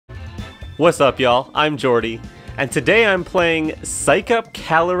What's up, y'all? I'm Jordy, and today I'm playing Psych Up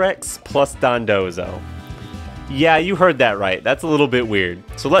Calyrex plus Dondozo. Yeah, you heard that right. That's a little bit weird,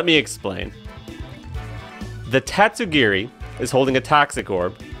 so let me explain. The Tatsugiri is holding a Toxic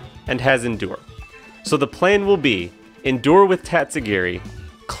Orb and has Endure. So the plan will be Endure with Tatsugiri,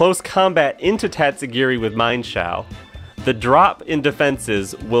 close combat into Tatsugiri with Mineshaw. The drop in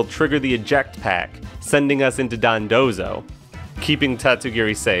defenses will trigger the eject pack, sending us into Dondozo, keeping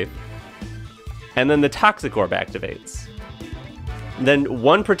Tatsugiri safe. And then the Toxic Orb activates. Then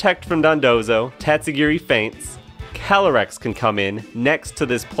one Protect from Dondozo, Tatsugiri faints, Calyrex can come in next to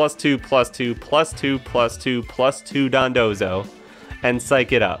this +2/+2/+2/+2/+2 Dondozo and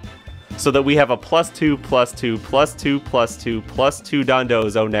psych it up. So that we have a +2/+2/+2/+2/+2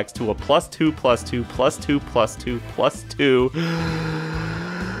 Dondozo next to a +2/+2/+2/+2/+2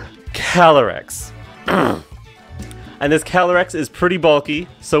 Calyrex. And this Calyrex is pretty bulky,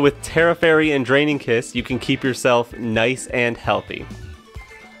 so with Tera Fairy and Draining Kiss, you can keep yourself nice and healthy.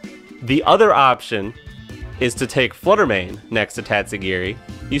 The other option is to take Flutter next to Tatsugiri.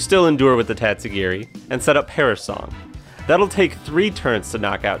 You still endure with the Tatsugiri, and set up Perish Song. That'll take 3 turns to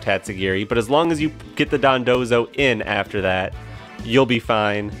knock out Tatsugiri, but as long as you get the Dondozo in after that, you'll be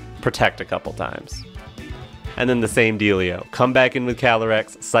fine. Protect a couple times. And then the same dealio. Come back in with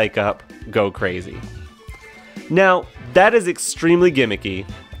Calyrex, psych up, go crazy. Now, that is extremely gimmicky,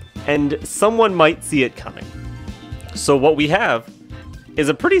 and someone might see it coming. So what we have is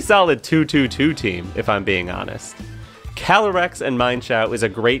a pretty solid 2-2-2 team, if I'm being honest. Calyrex and Mineshaw is a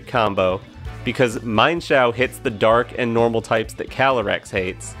great combo, because Mineshaw hits the dark and normal types that Calyrex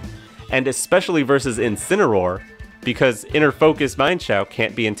hates, and especially versus Incineroar, because Inner Focus Mineshaw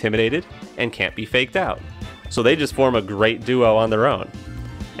can't be intimidated and can't be faked out. So they just form a great duo on their own.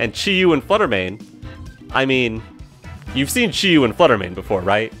 And Chi-Yu and Fluttermane, I mean, you've seen Chi-Yu and Fluttermane before,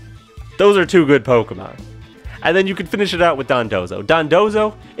 right? Those are 2 good Pokemon. And then you can finish it out with Dondozo.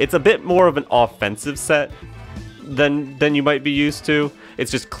 Dondozo, it's a bit more of an offensive set than you might be used to.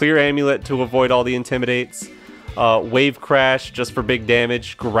 It's just clear Amulet to avoid all the Intimidates. Wave Crash just for big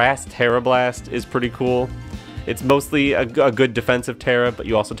damage. Grass Tera Blast is pretty cool. It's mostly a good defensive Tera, but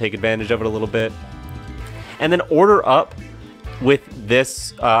you also take advantage of it a little bit. And then order up with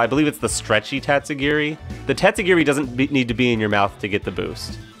this, I believe it's the Stretchy Tatsugiri. The Tatsugiri doesn't need to be in your mouth to get the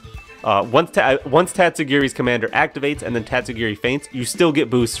boost. Once Tatsugiri's commander activates and then Tatsugiri faints, you still get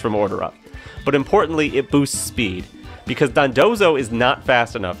boosts from order up. But importantly, it boosts speed, because Dondozo is not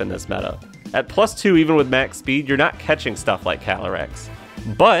fast enough in this meta. At +2, even with max speed, you're not catching stuff like Calyrex.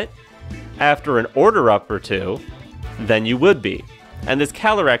 But after an order up or 2, then you would be. And this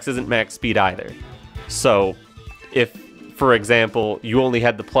Calyrex isn't max speed either. So if, for example, you only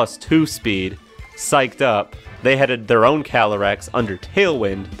had the +2 speed, psyched up, they had their own Calyrex under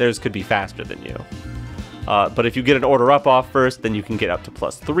Tailwind, theirs could be faster than you. But if you get an order up off first, then you can get up to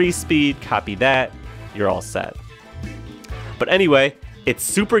 +3 speed, copy that, you're all set. But anyway, it's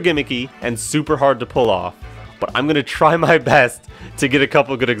super gimmicky and super hard to pull off, but I'm going to try my best to get a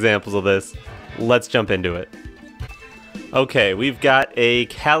couple good examples of this. Let's jump into it. Okay, we've got a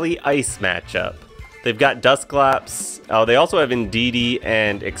Calyrex Ice matchup. They've got Dusclops. Oh, they also have Indeedee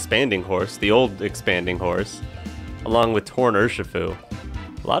and Expanding Horse, the old Expanding Horse, along with Torn Urshifu.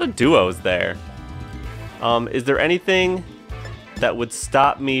 A lot of duos there. Is there anything that would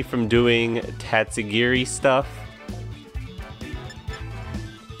stop me from doing Tatsugiri stuff?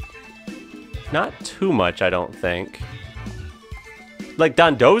 Not too much, I don't think. Like,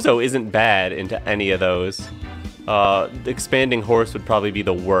 Dondozo isn't bad into any of those. The Expanding Horse would probably be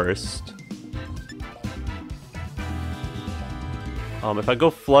the worst. If I go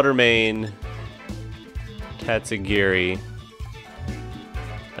Fluttermane, Tatsugiri,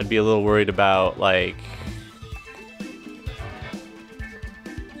 I'd be a little worried about, like,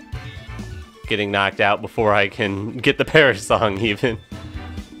 getting knocked out before I can get the Perish Song, even.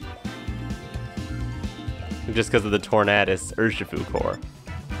 Just because of the Tornadus Urshifu core.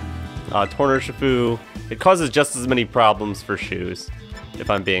 Torn Urshifu, it causes just as many problems for shoes, if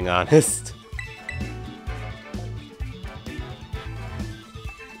I'm being honest.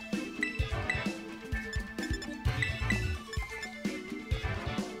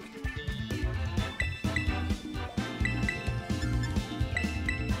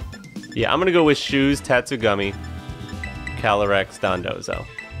 Yeah, I'm gonna go with Shoes, Tatsugami, Calyrex, Dondozo.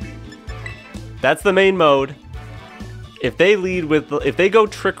 That's the main mode. If they go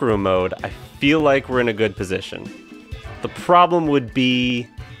Trick Room mode, I feel like we're in a good position. The problem would be,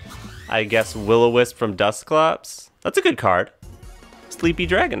 I guess, Will-O-Wisp from Dusclops. That's a good card. Sleepy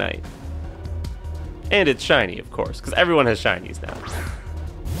Dragonite. And it's shiny, of course, because everyone has shinies now.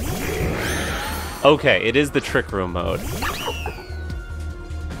 Okay, it is the Trick Room mode.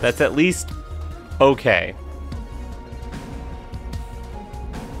 That's at least okay.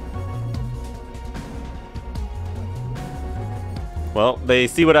 Well, they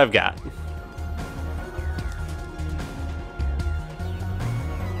see what I've got.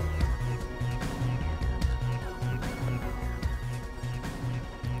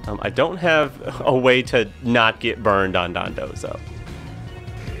 I don't have a way to not get burned on Dondozo.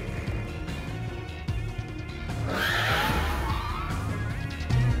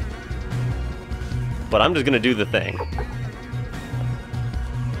 But I'm just gonna do the thing.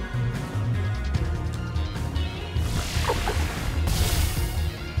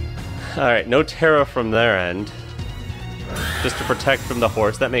 Alright, no Tera from their end. Just to protect from the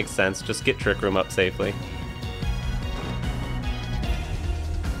horse, that makes sense. Just get Trick Room up safely.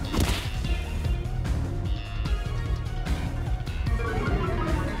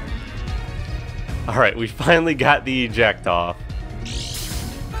 Alright, we finally got the eject off.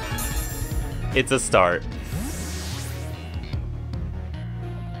 It's a start.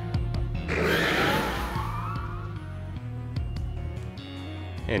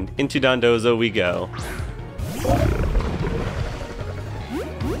 And into Dondozo we go.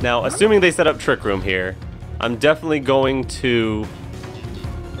 Now, assuming they set up Trick Room here, I'm definitely going to...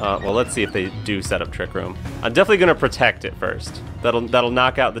 well, let's see if they do set up Trick Room. I'm definitely going to protect it first. That'll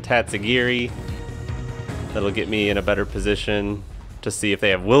knock out the Tatsugiri. That'll get me in a better position to see if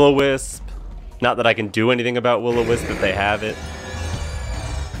they have Will-O-Wisp. Not that I can do anything about Will-O-Wisp if they have it.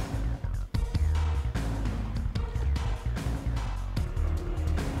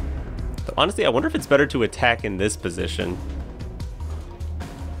 So honestly, I wonder if it's better to attack in this position.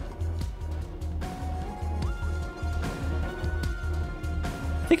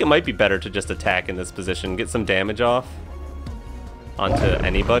 I think it might be better to just attack in this position, get some damage off onto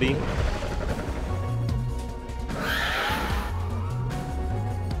anybody.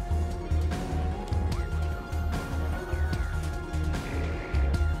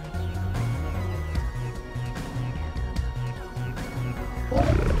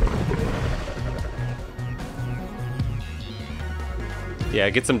 Yeah,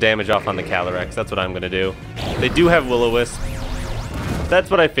 get some damage off on the Calyrex. That's what I'm gonna do. They do have Will-O-Wisp.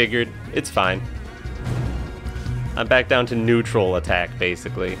 That's what I figured. It's fine. I'm back down to neutral attack,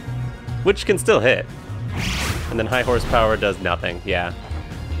 basically. Which can still hit. And then high horsepower does nothing. Yeah.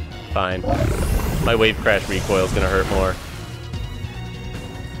 Fine. My Wave Crash recoil is gonna hurt more.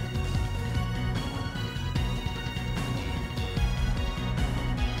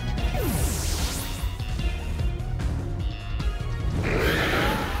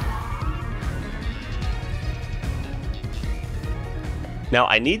 Now,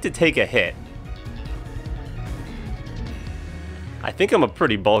 I need to take a hit. I think I'm a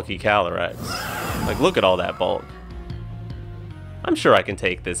pretty bulky Calyrex. Like, look at all that bulk. I'm sure I can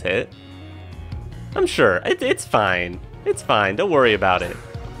take this hit. I'm sure. It's fine. It's fine. Don't worry about it.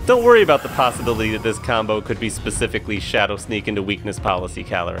 Don't worry about the possibility that this combo could be specifically Shadow Sneak into Weakness Policy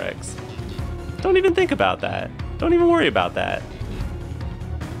Calyrex. Don't even think about that. Don't even worry about that.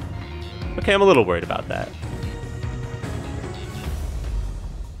 Okay, I'm a little worried about that.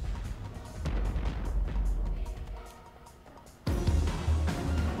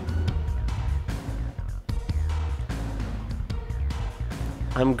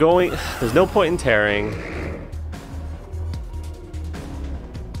 I'm going... There's no point in tearing.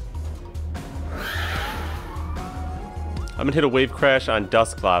 I'm gonna hit a Wave Crash on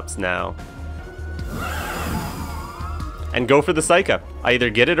Dusclops now. And go for the Psych Up. I either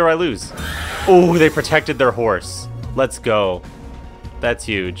get it or I lose. Oh, they protected their horse. Let's go. That's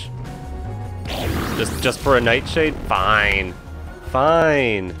huge. Just for a Nightshade? Fine.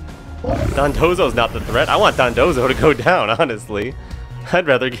 Fine. Dondozo's not the threat. I want Dondozo to go down, honestly. I'd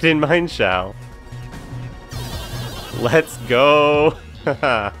rather get in Mind Shao. Let's go.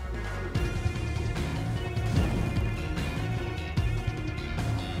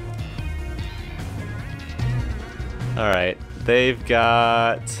 Alright, they've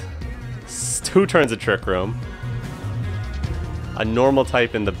got 2 turns of Trick Room. A normal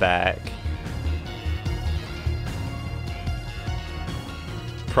type in the back.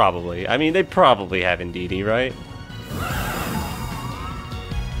 Probably. I mean, they probably have Indeedee, right?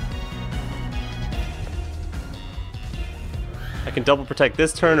 I can double protect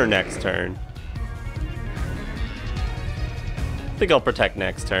this turn or next turn. I think I'll protect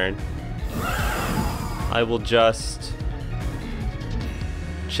next turn. I will just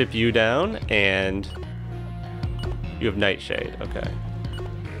chip you down, and you have Nightshade. Okay.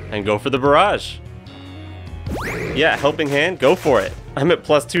 And go for the Barrage. Yeah, Helping Hand, go for it. I'm at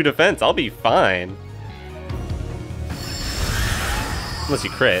 +2 defense. I'll be fine. Unless you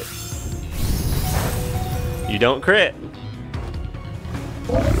crit. You don't crit.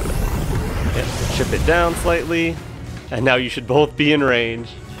 Yep, chip it down slightly. And now you should both be in range.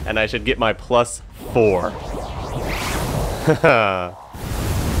 And I should get my +4.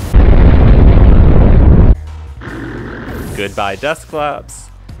 Goodbye Dusclops.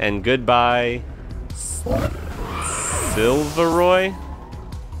 And goodbye Silveroy?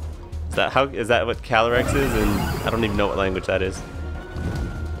 Is that what Calyrex is? And I don't even know what language that is.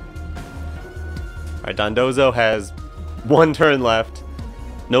 Alright, Dondozo has 1 turn left.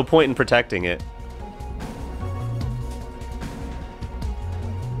 No point in protecting it.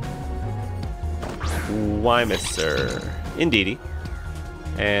 Wymister. Indeedy.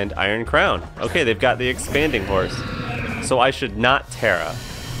 And Iron Crown. Okay, they've got the Expanding Horse. So I should not Tera.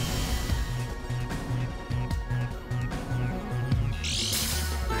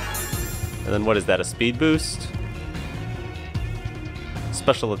 And then what is that, a speed boost?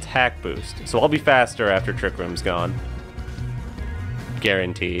 Special attack boost. So I'll be faster after Trick Room's gone.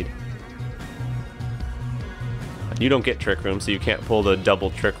 Guaranteed. You don't get Trick Room, so you can't pull the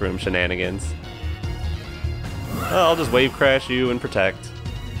double Trick Room shenanigans. Well, I'll just Wave Crash you and protect.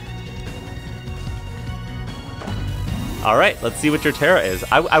 Alright, let's see what your Tera is.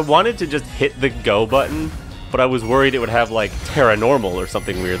 I wanted to just hit the go button, but I was worried it would have like Tera Normal or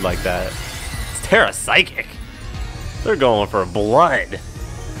something weird like that. It's Tera Psychic. They're going for blood.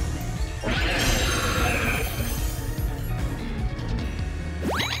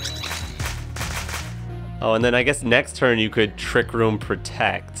 Oh, and then I guess next turn you could Trick Room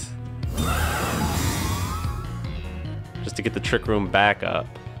Protect. Just to get the Trick Room back up.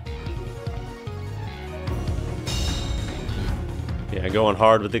 Yeah, going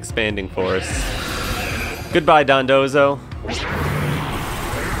hard with Expanding Force. Goodbye, Dondozo.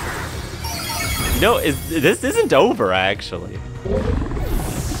 No, this isn't over, actually.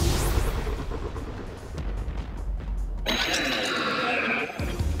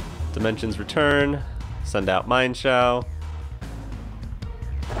 Dimensions Return. Send out Mind Shao.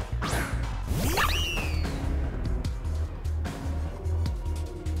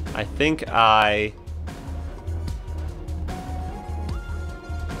 I think I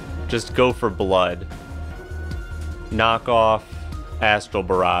just go for blood. Knock off Astral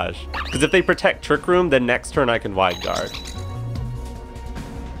Barrage. Because if they protect Trick Room, then next turn I can Wide Guard.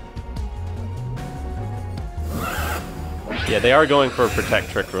 Yeah, they are going for a Protect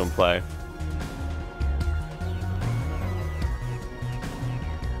Trick Room play.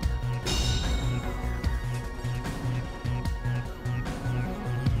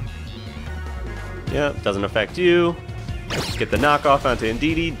 Yep, doesn't affect you. Just get the knockoff onto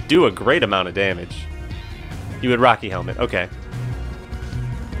Indeedee. Do a great amount of damage. You would Rocky Helmet. Okay.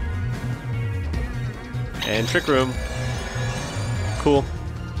 And Trick Room. Cool.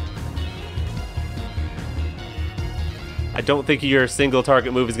 I don't think your single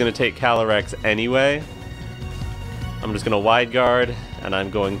target move is going to take Calyrex anyway. I'm just going to Wide Guard, and I'm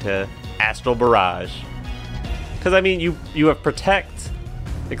going to Astral Barrage. Because, I mean, you have Protect,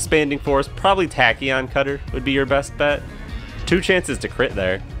 Expanding Force, probably Tachyon Cutter would be your best bet. 2 chances to crit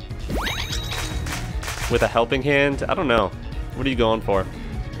there. With a Helping Hand? I don't know. What are you going for?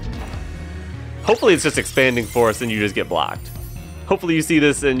 Hopefully it's just Expanding Force and you just get blocked. Hopefully you see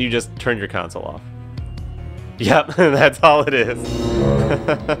this and you just turn your console off. Yep, that's all it is.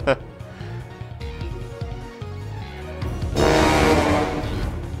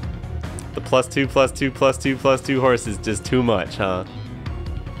 The +2/+2/+2/+2 horse is just too much, huh?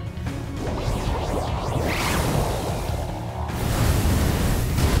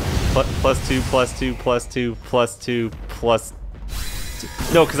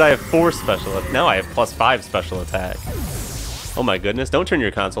 +2/+2/+2/+2. No, because I have 4 special. Now I have +5 special attack. Oh my goodness! Don't turn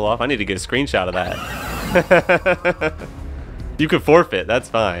your console off. I need to get a screenshot of that. You could forfeit. That's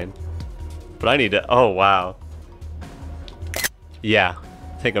fine. But I need to. Oh wow. Yeah.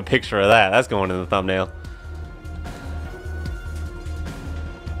 Take a picture of that. That's going in the thumbnail.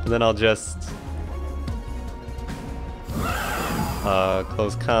 And then I'll just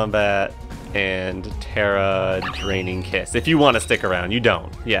close combat and Tera Draining Kiss. If you want to stick around, you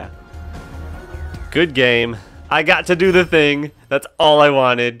don't. Yeah. Good game. I got to do the thing. That's all I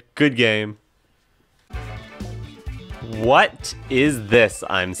wanted. Good game. What is this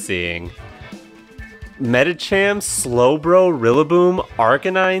I'm seeing? Medicham, Slowbro, Rillaboom,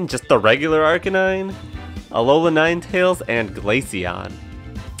 Arcanine, just the regular Arcanine, Alola Ninetales, and Glaceon.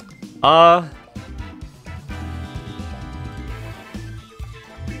 I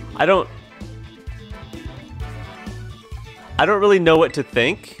I don't really know what to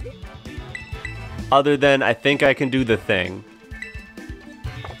think. Other than I think I can do the thing.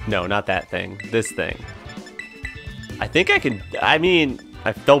 No, not that thing. This thing. I think I can... I mean,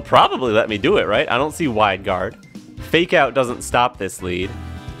 they'll probably let me do it, right? I don't see Wide Guard. Fake Out doesn't stop this lead.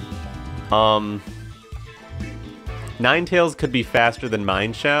 Ninetales could be faster than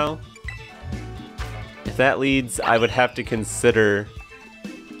Mineshaw. If that leads, I would have to consider...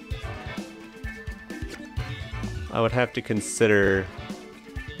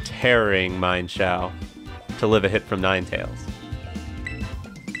 tearing Mineshaw to live a hit from Ninetales.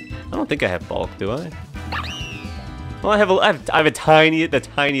 I don't think I have bulk, do I? Well, I have the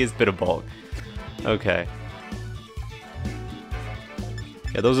tiniest bit of bulk. Okay.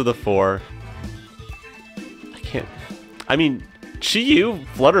 Yeah, those are the 4. I can't... I mean, Chi-Yu,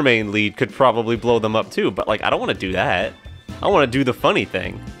 Flutter main lead could probably blow them up too, but like, I don't want to do that. I want to do the funny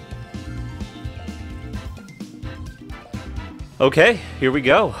thing. Okay, here we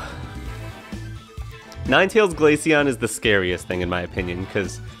go. Ninetales Glaceon is the scariest thing in my opinion,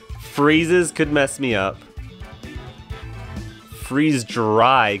 because freezes could mess me up. Freeze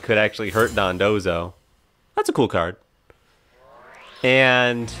Dry could actually hurt Dondozo. That's a cool card.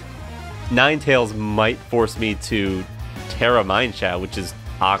 And Ninetales might force me to Tera Mineshaw, which is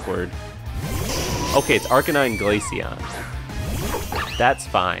awkward. Okay, it's Arcanine Glaceon. That's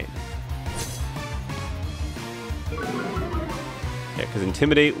fine. Yeah, because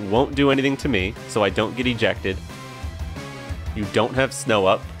Intimidate won't do anything to me, so I don't get ejected. You don't have Snow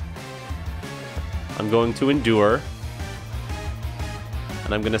Up. I'm going to Endure.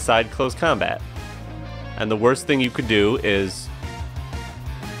 And I'm going to side Close Combat. And the worst thing you could do is...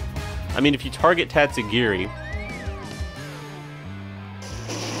 I mean, if you target Tatsugiri...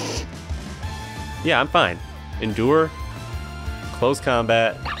 Yeah, I'm fine. Endure, Close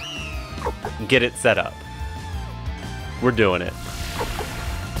Combat, get it set up. We're doing it.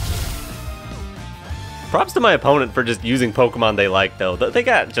 Props to my opponent for just using Pokemon they like, though. They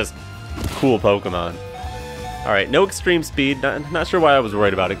got just cool Pokemon. Alright, no Extreme Speed. Not sure why I was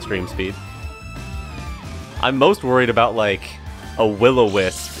worried about Extreme Speed. I'm most worried about, like, a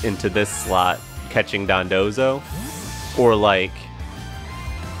Will-O-Wisp into this slot catching Dondozo. Or, like,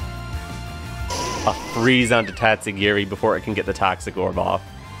 a freeze onto Tatsugiri before it can get the Toxic Orb off.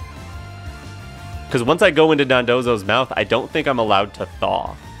 Because once I go into Dondozo's mouth, I don't think I'm allowed to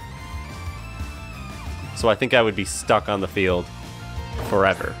thaw. So I think I would be stuck on the field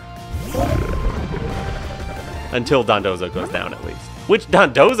forever. Until Dondozo goes down, at least. Which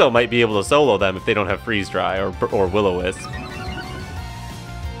Dondozo might be able to solo them if they don't have Freeze Dry or Will-O-Wisp.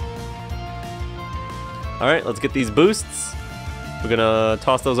 Alright, let's get these boosts. We're gonna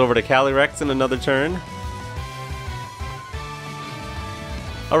toss those over to Calyrex in another turn.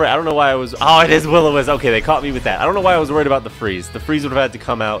 Alright, I don't know why I was... Oh, it is Will-O-Wisp. Okay, they caught me with that. I don't know why I was worried about the freeze. The freeze would have had to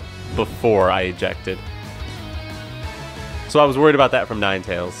come out before I ejected. So I was worried about that from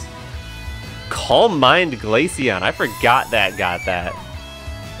Ninetales. Calm Mind Glaceon. I forgot that got that.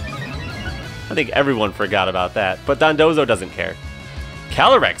 I think everyone forgot about that. But Dondozo doesn't care.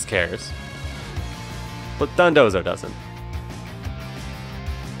 Calyrex cares. But Dondozo doesn't.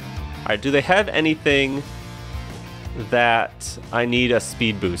 Alright, do they have anything that I need a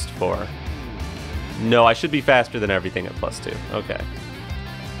speed boost for? No, I should be faster than everything at +2. Okay.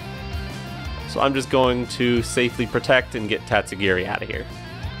 So I'm just going to safely protect and get Tatsugiri out of here.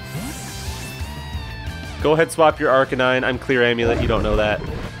 Go ahead, swap your Arcanine. I'm Clear Amulet, you don't know that.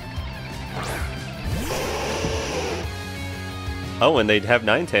 Oh, and they'd have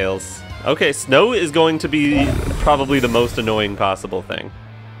Ninetales. Okay, Snow is going to be probably the most annoying possible thing.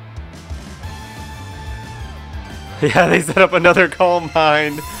 Yeah, they set up another Calm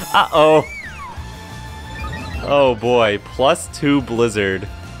Mind. Uh-oh. Oh boy, +2 Blizzard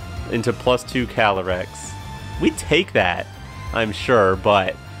into +2 Calyrex. We take that, I'm sure,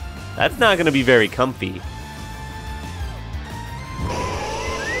 but that's not going to be very comfy.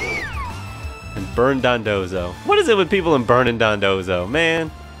 And burn Dondozo. What is it with people and burning Dondozo,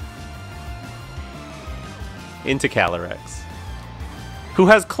 man? Into Calyrex. Who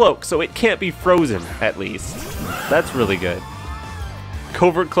has Cloak, so it can't be frozen, at least. That's really good.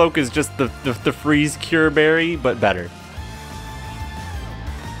 Covert Cloak is just the freeze cure berry, but better.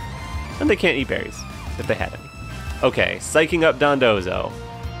 And they can't eat berries, if they had any. Okay, psyching up Dondozo.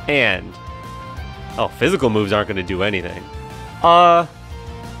 And... oh, physical moves aren't going to do anything.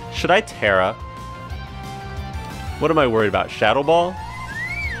 Should I Tera? What am I worried about? Shadow Ball?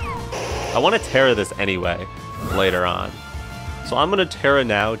 I want to Tera this anyway, later on. So I'm going to Tera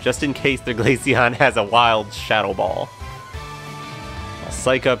now, just in case the Glaceon has a wild Shadow Ball. I'll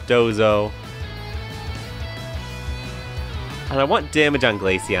psych up Dozo. And I want damage on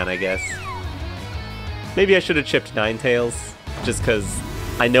Glaceon, I guess. Maybe I should have chipped Ninetales, just because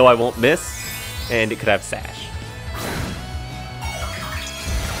I know I won't miss, and it could have Sash.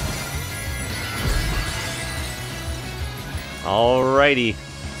 Alrighty.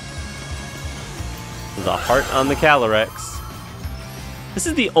 The heart on the Calyrex. This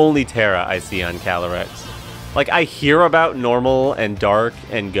is the only Tera I see on Calyrex. Like, I hear about Normal and Dark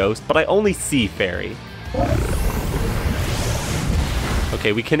and Ghost, but I only see Fairy.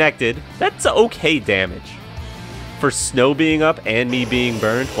 Okay, we connected. That's okay damage. For Snow being up and me being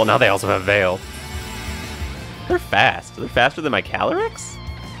burned. Well, now they also have Veil. They're fast. They're faster than my Calyrex?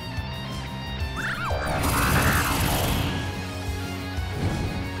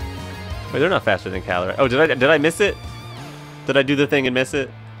 Wait, they're not faster than Calyrex. Oh, did I miss it? Did I do the thing and miss it?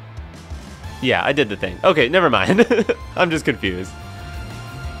 Yeah, I did the thing. Okay, never mind. I'm just confused.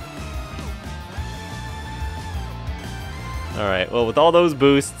 Alright, well, with all those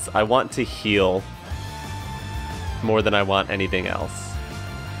boosts, I want to heal more than I want anything else.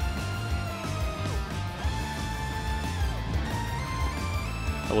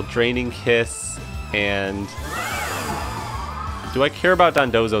 I will Draining Kiss, and... do I care about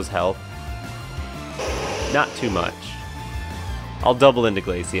Dondozo's health? Not too much. I'll double into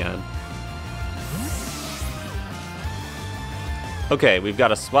Glaceon. Okay, we've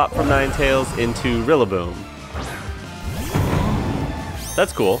got a swap from Ninetales into Rillaboom.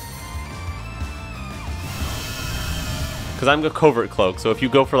 That's cool. Because I'm a Covert Cloak, so if you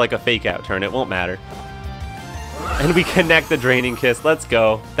go for like a Fake Out turn, it won't matter. And we connect the Draining Kiss. Let's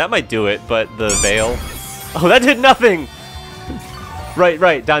go. That might do it, but the Veil... oh, that did nothing!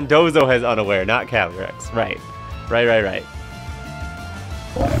 Right. Dondozo has Unaware, not Calyrex. Right.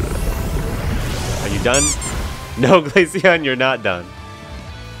 Are you done? No, Glaceon, you're not done.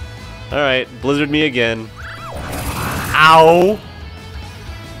 Alright, Blizzard me again. Ow!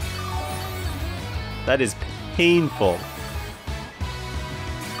 That is painful.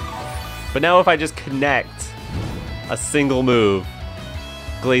 But now if I just connect a single move,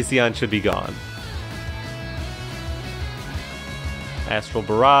 Glaceon should be gone. Astral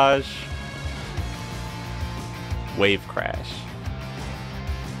Barrage. Wave Crash.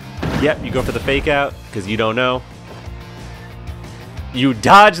 Yep, you go for the Fake Out, because you don't know. You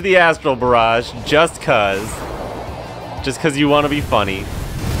dodge the Astral Barrage just cause you want to be funny.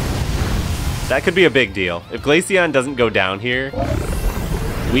 That could be a big deal. If Glaceon doesn't go down here,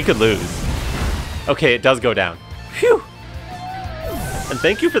 we could lose. Okay, it does go down. Phew! And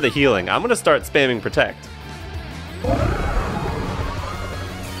thank you for the healing. I'm gonna start spamming Protect.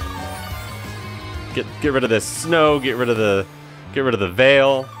 Get rid of this Snow, get rid of the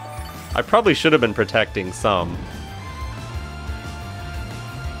Veil. I probably should have been protecting some.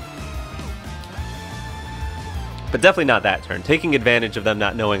 But definitely not that turn. Taking advantage of them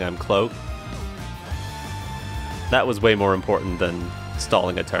not knowing I'm Cloak. That was way more important than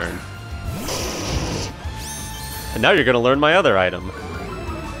stalling a turn. And now you're gonna learn my other item.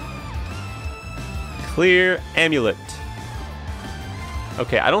 Clear Amulet.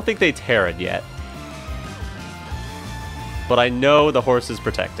 Okay, I don't think they Terra'd yet. But I know the horse is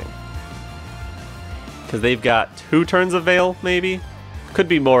protecting. Because they've got 2 turns of Veil, maybe? Could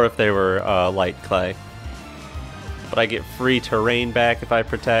be more if they were Light Clay. But I get free terrain back if I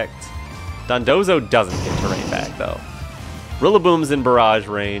protect. Dondozo doesn't get terrain back, though. Rillaboom's in barrage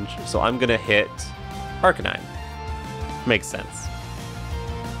range, so I'm going to hit Arcanine. Makes sense.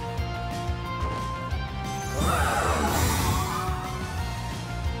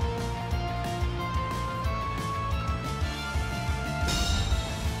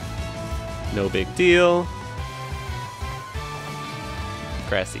 No big deal.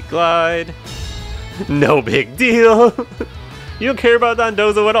 Grassy Glide. No big deal. You don't care about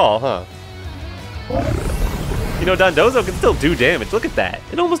Dondozo at all, huh? You know, Dondozo can still do damage. Look at that.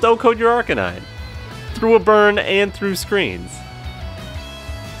 It almost O-code your Arcanine. Through a burn and through screens.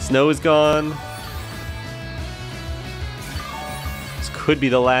 Snow is gone. This could be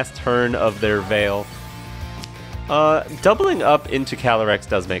the last turn of their Veil. Doubling up into Calyrex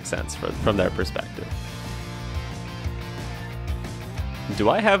does make sense from their perspective. Do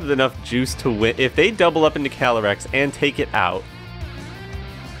I have enough juice to win? If they double up into Calyrex and take it out,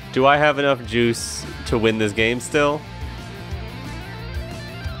 do I have enough juice to win this game still?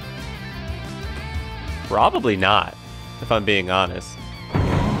 Probably not, if I'm being honest.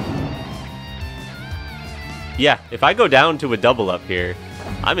 Yeah, if I go down to a double up here,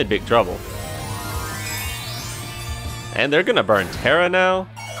 I'm in big trouble. And they're gonna burn Tera now?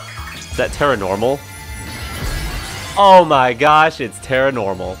 Is that Tera normal? Oh my gosh, it's Tera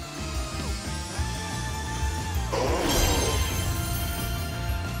normal.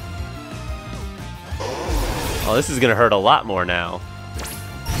 Oh, this is gonna hurt a lot more now.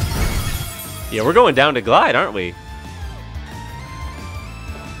 Yeah, we're going down to Glide, aren't we?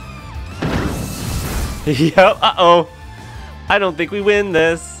 Yep, uh-oh. I don't think we win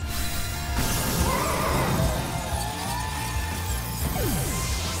this.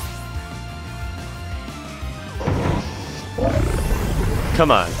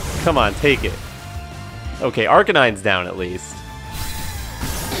 Come on, take it. Okay, Arcanine's down at least.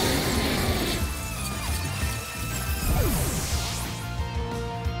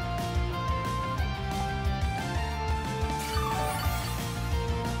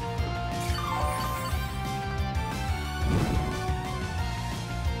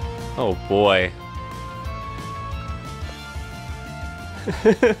 Oh boy.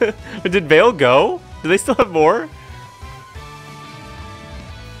 Did Vale go? Do they still have more?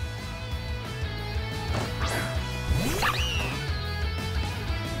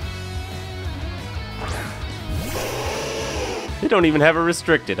 They don't even have a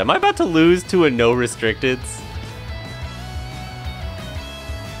restricted. Am I about to lose to a no restricteds?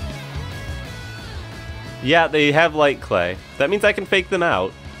 Yeah, they have light clay. That means I can fake them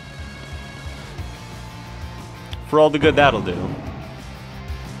out. For all the good that'll do.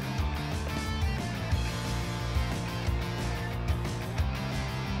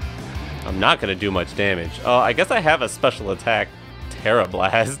 I'm not gonna do much damage. Oh, I guess I have a special attack, Tera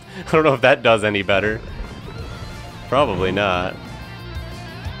Blast. I don't know if that does any better. Probably not.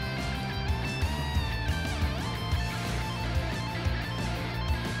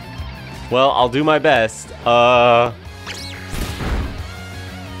 Well, I'll do my best. Oh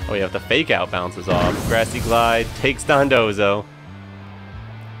yeah, if the fake out bounces off. Grassy Glide takes Dondozo.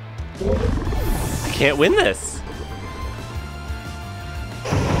 I can't win this.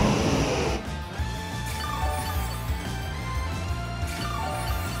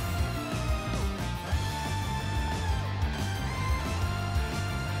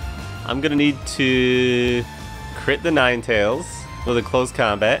 I'm gonna need to crit the Ninetales with a close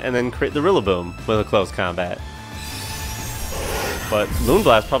combat and then crit the Rillaboom with a close combat. But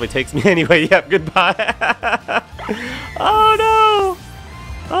Moonblast probably takes me anyway. Yep, goodbye. Oh no!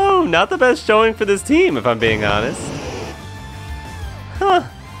 Oh, not the best showing for this team, if I'm being honest. Huh.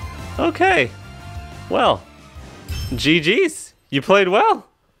 Okay. Well, GG's. You played well.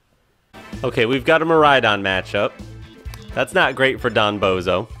 Okay, we've got a Miraidon matchup. That's not great for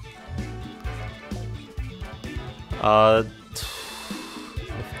Dondozo. If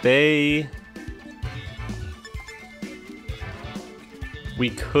they... We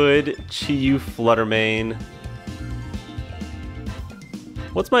could Chi-Yu Flutter Mane.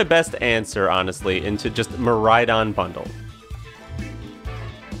 What's my best answer, honestly, into just Miraidon bundle?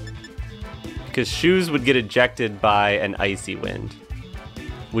 Because Shoes would get ejected by an Icy Wind,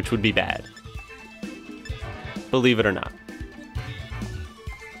 which would be bad. Believe it or not.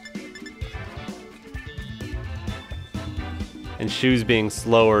 And Shoes being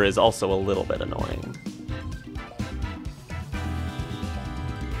slower is also a little bit annoying.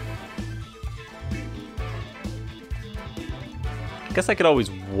 I guess I could always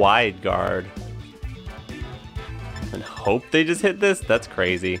wide guard and hope they just hit this? That's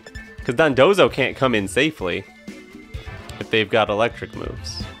crazy. Because Dondozo can't come in safely if they've got electric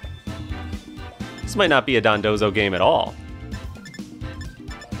moves. This might not be a Dondozo game at all.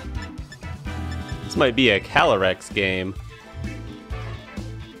 This might be a Calyrex game.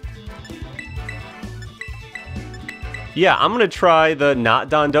 Yeah, I'm gonna try the not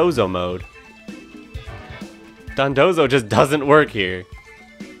Dondozo mode. Dondozo just doesn't work here.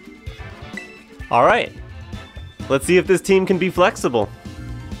 Alright. Let's see if this team can be flexible.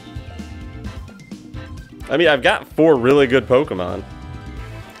 I mean, I've got 4 really good Pokemon.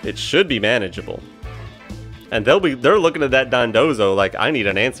 It should be manageable. And they're looking at that Dondozo like, I need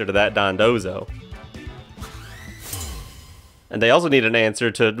an answer to that Dondozo. And they also need an answer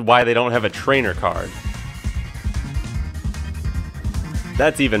to why they don't have a trainer card.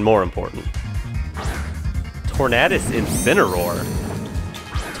 That's even more important. Tornadus Incineroar?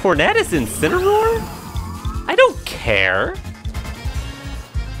 Tornadus Incineroar? I don't care.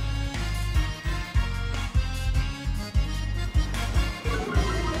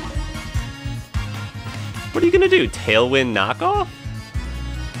 What are you gonna do? Tailwind knockoff?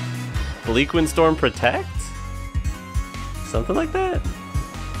 Bleak Windstorm Protect? Something like that?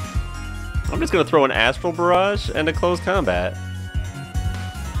 I'm just gonna throw an Astral Barrage and a close combat.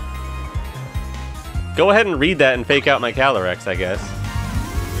 Go ahead and read that and fake out my Calyrex, I guess.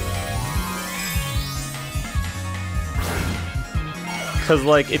 Because,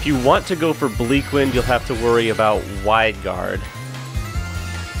 like, if you want to go for Bleak Wind, you'll have to worry about Wide Guard.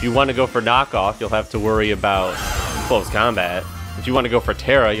 If you want to go for knockoff, you'll have to worry about close combat. If you want to go for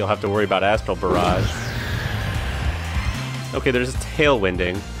Tera, you'll have to worry about Astral Barrage. Okay, there's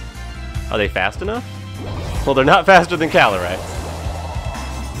Tailwinding. Are they fast enough? Well, they're not faster than Calyrex.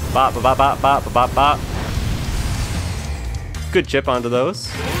 Bop, bop, bop, bop, bop, bop. Good chip onto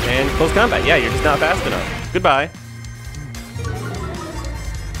those. And close combat. Yeah, you're just not fast enough. Goodbye.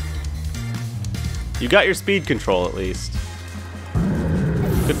 You got your speed control at least.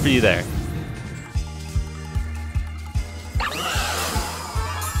 Good for you there.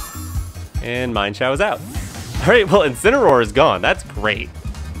 And Mind Show is out. Alright, well, Incineroar is gone. That's great.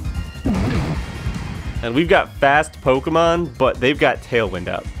 And we've got fast Pokemon, but they've got Tailwind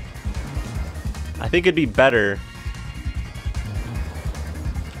up. I think it'd be better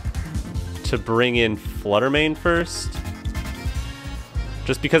to bring in Fluttermane first.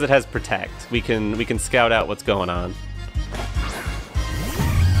 Just because it has Protect. We can scout out what's going on.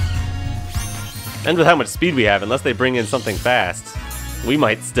 And with how much speed we have, unless they bring in something fast, we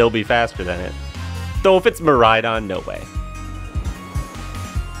might still be faster than it. Though if it's Miraidon, no way.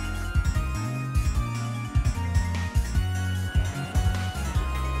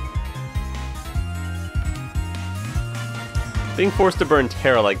 Being forced to burn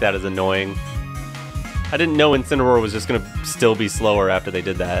Tera like that is annoying. I didn't know Incineroar was just gonna still be slower after they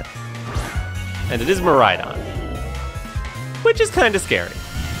did that. And it is Miraidon, which is kind of scary.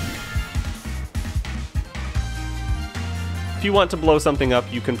 If you want to blow something up,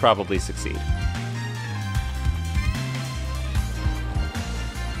 you can probably succeed.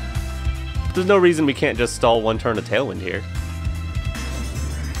 But there's no reason we can't just stall one turn of Tailwind here.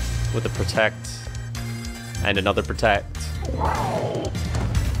 With a Protect and another Protect.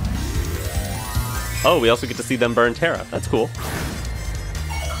 Oh, we also get to see them burn Tera. That's cool.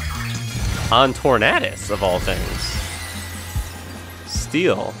 On Tornadus, of all things.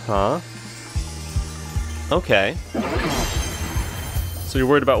 Steel, huh? Okay. So you're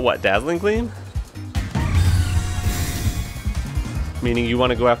worried about what? Dazzling Gleam? Meaning you want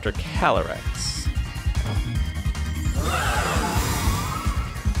to go after Calyrex.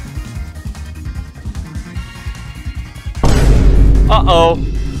 Uh-oh.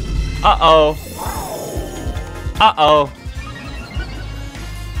 Uh-oh. Uh-oh.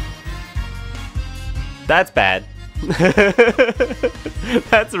 That's bad.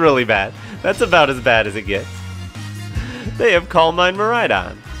 That's really bad. That's about as bad as it gets. They have Calm Mind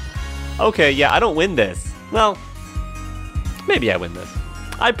Miraidon. Okay, yeah, I don't win this. Well, maybe I win this.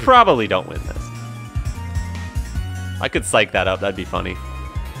 I probably don't win this. I could psych that up, that'd be funny.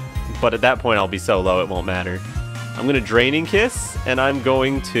 But at that point, I'll be so low it won't matter. I'm gonna Draining Kiss, and I'm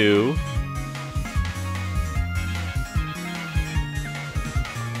going to...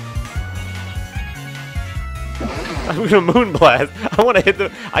 I'm gonna Moonblast. I want to hit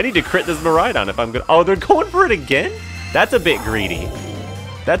the... I need to crit this Miraidon if I'm gonna... Oh, they're going for it again? That's a bit greedy.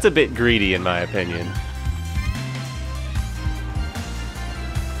 That's a bit greedy in my opinion.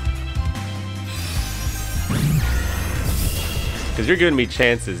 Because you're giving me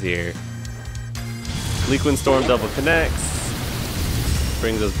chances here. Leak Storm double connects.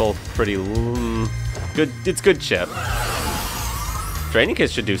 Brings us both pretty... good. It's good chip. Draining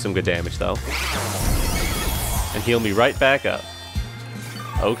Kiss should do some good damage though. And heal me right back up.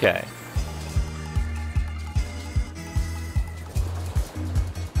 Okay.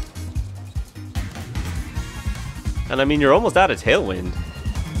 And I mean, you're almost out of Tailwind.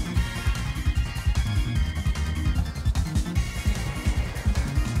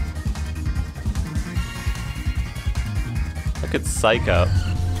 I could Psych up.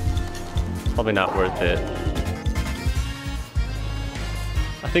 Probably not worth it.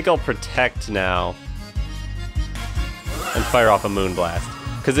 I think I'll Protect now. And fire off a Moonblast.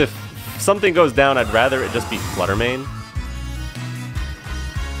 Because if something goes down, I'd rather it just be Fluttermane.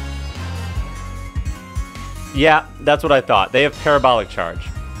 Yeah, that's what I thought. They have Parabolic Charge,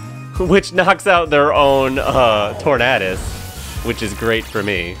 which knocks out their own Tornadus, which is great for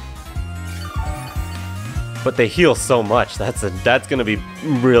me. But they heal so much. That's gonna be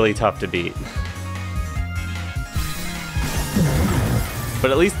really tough to beat.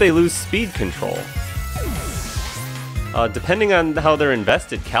 But at least they lose speed control. Depending on how they're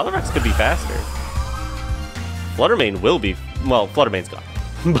invested, Calyrex could be faster. Fluttermane will be... Well, Fluttermane's gone.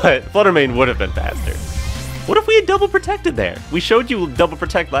 But Fluttermane would have been faster. What if we had double protected there? We showed you double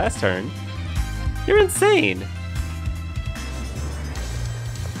protect last turn. You're insane.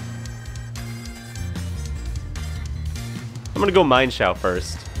 I'm gonna go Mind Shout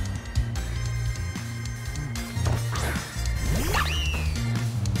first.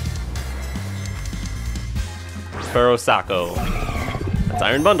 Burrow Sako. That's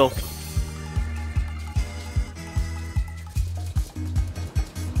Iron Bundle.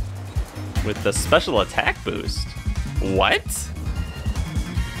 With the special attack boost. What?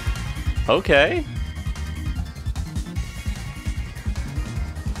 Okay.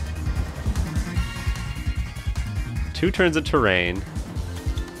 Two turns of terrain.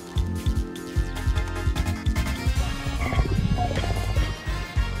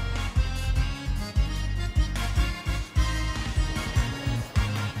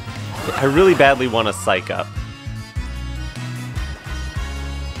 I really badly want to psych up.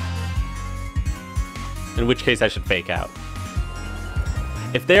 In which case I should fake out.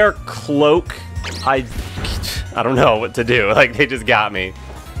 If they're cloak, I don't know what to do. Like, they just got me.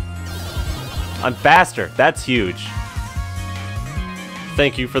 I'm faster. That's huge.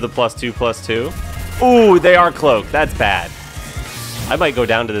 Thank you for the +2/+2. Ooh, they are cloak. That's bad. I might go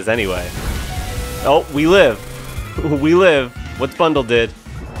down to this anyway. Oh, we live. We live. What's Bundle did?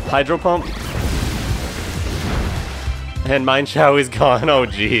 Hydro Pump. And Mind Chow is gone. Oh,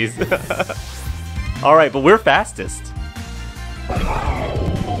 jeez. Alright, but we're fastest.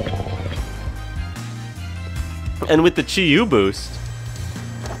 And with the Chi-Yu boost,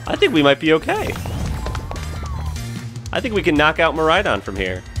 I think we might be okay. I think we can knock out Miraidon from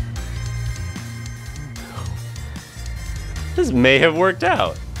here. This may have worked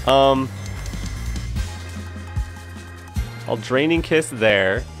out. I'll Draining Kiss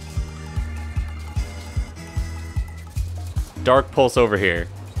there. Dark Pulse over here.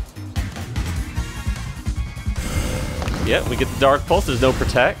 Yep, we get the Dark Pulse. There's no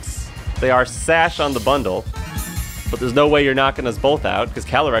protects. They are Sash on the bundle. But there's no way you're knocking us both out, because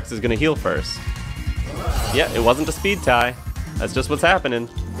Calyrex is going to heal first. Yeah, it wasn't a speed tie. That's just what's happening.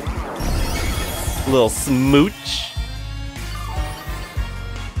 Little smooch.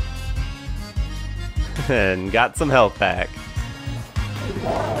 And got some health back.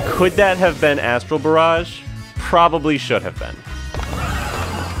 Could that have been Astral Barrage? Probably should have been.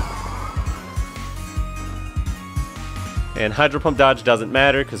 And Hydro Pump dodge doesn't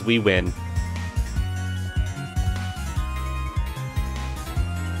matter because we win.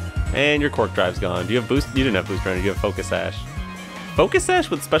 And your Cork Drive's gone. Do you have boost? You didn't have boost runner. You have Focus Sash. Focus Sash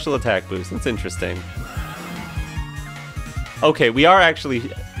with special attack boost. That's interesting. Okay, we are actually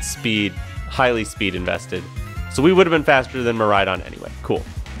highly speed invested. So we would have been faster than Miraidon anyway. Cool.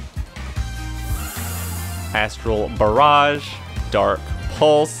 Astral Barrage, Dark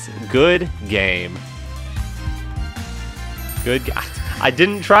Pulse. Good game. I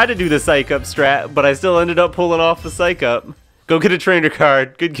didn't try to do the Psych Up strat, but I still ended up pulling off the Psych Up. Go get a trainer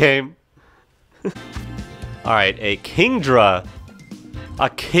card. Good game. Alright, a Kingdra. A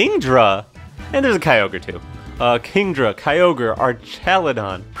Kingdra? And there's a Kyogre too. Kingdra, Kyogre,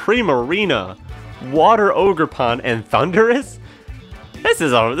 Archaludon, Primarina, Water Ogerpon, and Thundurus? This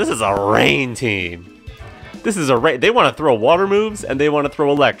is a rain team. This is a rain. They want to throw water moves and they want to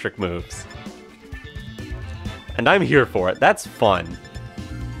throw electric moves. And I'm here for it. That's fun.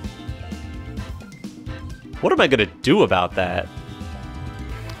 What am I gonna do about that?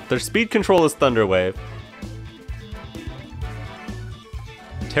 Their speed control is Thunder Wave.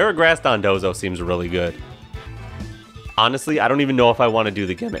 Tera Dondozo seems really good. Honestly, I don't even know if I want to do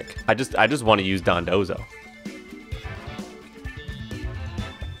the gimmick. I just want to use Dondozo.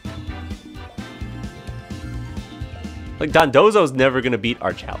 Like, Dondozo's never gonna beat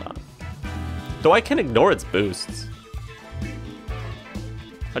Archaludon. Though I can ignore its boosts.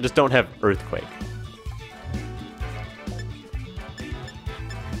 I just don't have Earthquake.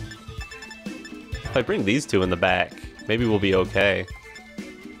 If I bring these two in the back, maybe we'll be okay.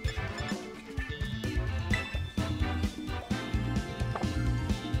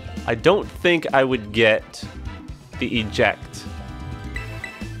 I don't think I would get the Eject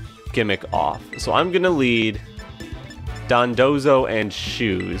gimmick off. So I'm gonna lead Dondozo and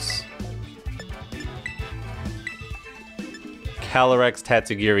Shoes. Calyrex,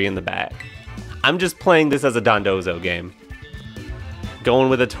 Tatsugiri in the back. I'm just playing this as a Dondozo game. Going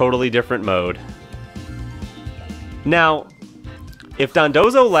with a totally different mode. Now, if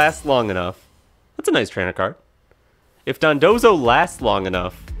Dondozo lasts long enough, that's a nice trainer card. If Dondozo lasts long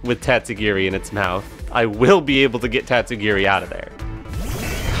enough with Tatsugiri in its mouth, I will be able to get Tatsugiri out of there.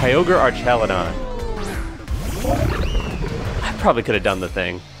 Kyogre, Archaludon. I probably could have done the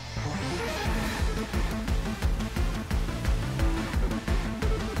thing.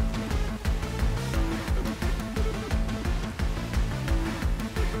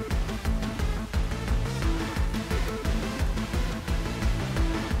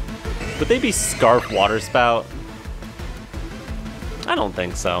 Would they be Scarf Water Spout? I don't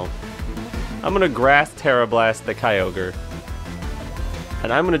think so. I'm gonna Grass Tera Blast the Kyogre.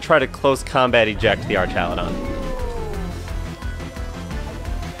 And I'm going to try to close combat eject the Archaludon.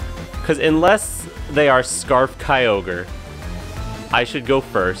 Because unless they are Scarf Kyogre, I should go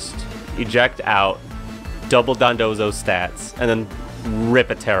first, eject out, double Dondozo stats, and then rip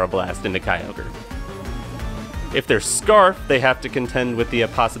a Tera Blast into Kyogre. If they're Scarf, they have to contend with the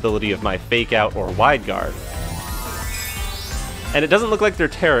possibility of my Fake Out or Wide Guard. And it doesn't look like they're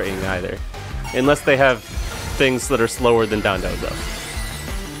Terra-ing either, unless they have things that are slower than Dondozo.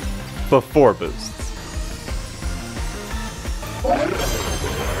 Before boosts.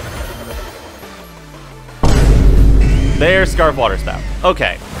 There's Scarf Water Spout.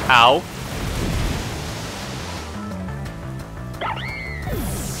 Okay. Ow.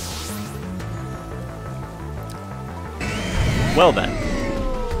 Well then.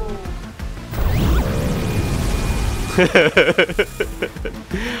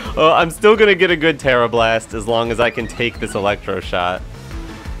 Well, I'm still gonna get a good Tera Blast as long as I can take this Electro Shot.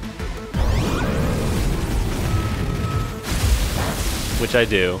 Which I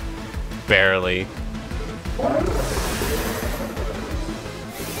do. Barely.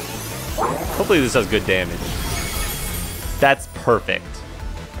 Hopefully this does good damage. That's perfect.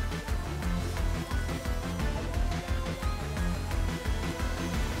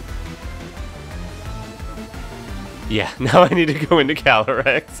 Yeah, now I need to go into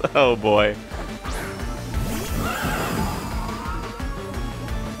Calyrex. Oh boy.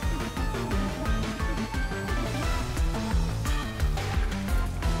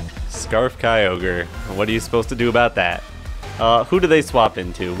 Scarf Kyogre. What are you supposed to do about that? Who do they swap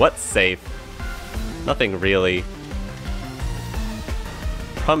into? What's safe? Nothing really.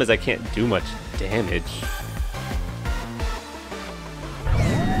 Problem is I can't do much damage.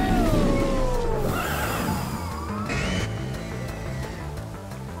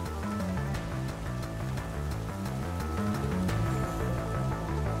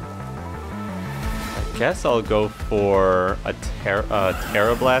 I guess I'll go for a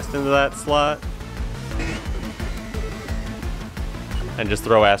Tera Blast into that slot. And just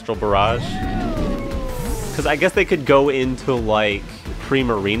throw Astral Barrage. Because I guess they could go into, like,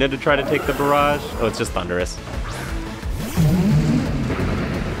 Primarina to try to take the Barrage. Oh, it's just Thunderous.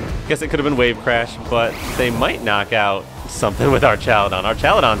 Guess it could have been Wave Crash, but they might knock out something with Archaludon.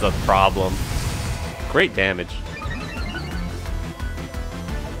 Archaludon's a problem. Great damage.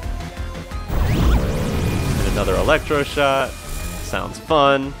 And another Electro Shot. Sounds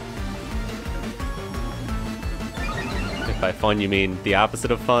fun. If by fun you mean the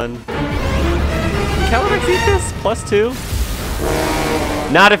opposite of fun. Can Calyrex eat this? +2?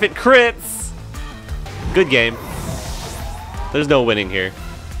 Not if it crits! Good game. There's no winning here.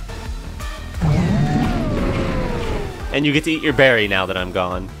 And you get to eat your berry now that I'm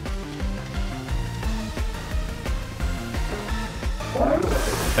gone.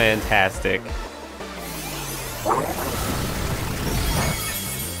 Fantastic.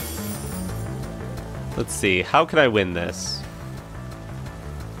 Let's see, how can I win this?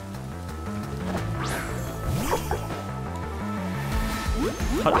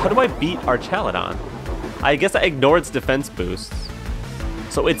 How do I beat Archaludon? I guess I ignore its defense boosts.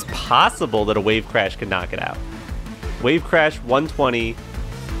 So it's possible that a Wave Crash could knock it out. Wave Crash 120,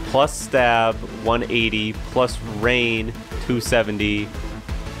 plus Stab 180, plus Rain 270.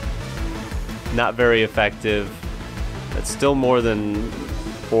 Not very effective. That's still more than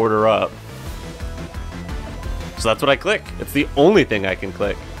Order Up. So that's what I click. It's the only thing I can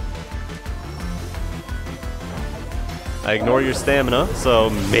click. I ignore your stamina,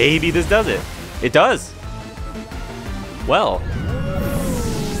 so maybe this does it. It does! Well.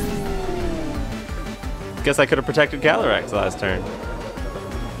 Guess I could have protected Calyrex last turn.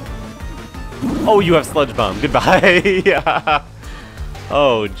 Oh, you have Sludge Bomb. Goodbye. Yeah.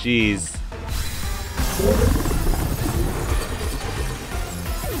 Oh, jeez.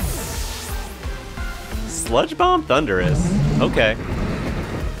 Sludge Bomb Thunderous. Okay.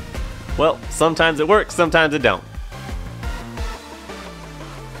 Well, sometimes it works, sometimes it don't.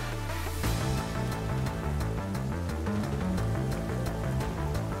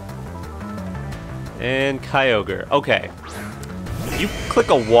 And Kyogre. Okay. If you click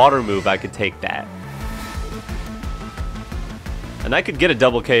a water move, I could take that. And I could get a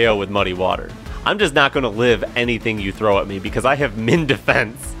double KO with Muddy Water. I'm just not going to live anything you throw at me because I have min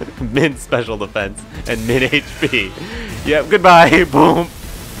defense, min special defense, and min HP. Yep, goodbye. Boom.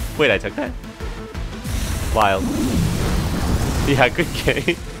 Wait, I took that? Wild. Yeah, good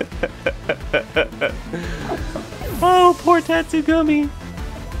game. Oh, poor Tatsugiri.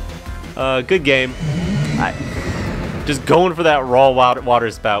 Good game. Just going for that raw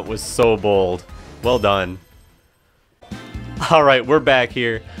water spout was so bold. Well done. Alright, we're back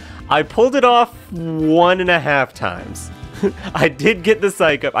here. I pulled it off 1.5 times. I did get the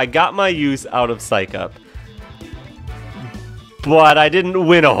Psych Up. I got my use out of Psych Up. But I didn't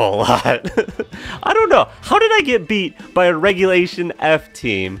win a whole lot. I don't know. How did I get beat by a Regulation F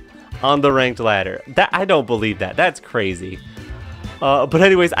team on the ranked ladder? I don't believe that. That's crazy. But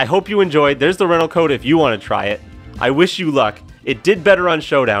anyways, I hope you enjoyed. There's the rental code if you want to try it. I wish you luck. It did better on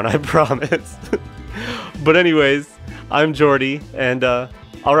Showdown, I promise. But anyways, I'm Jordy, and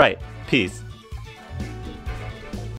alright, peace.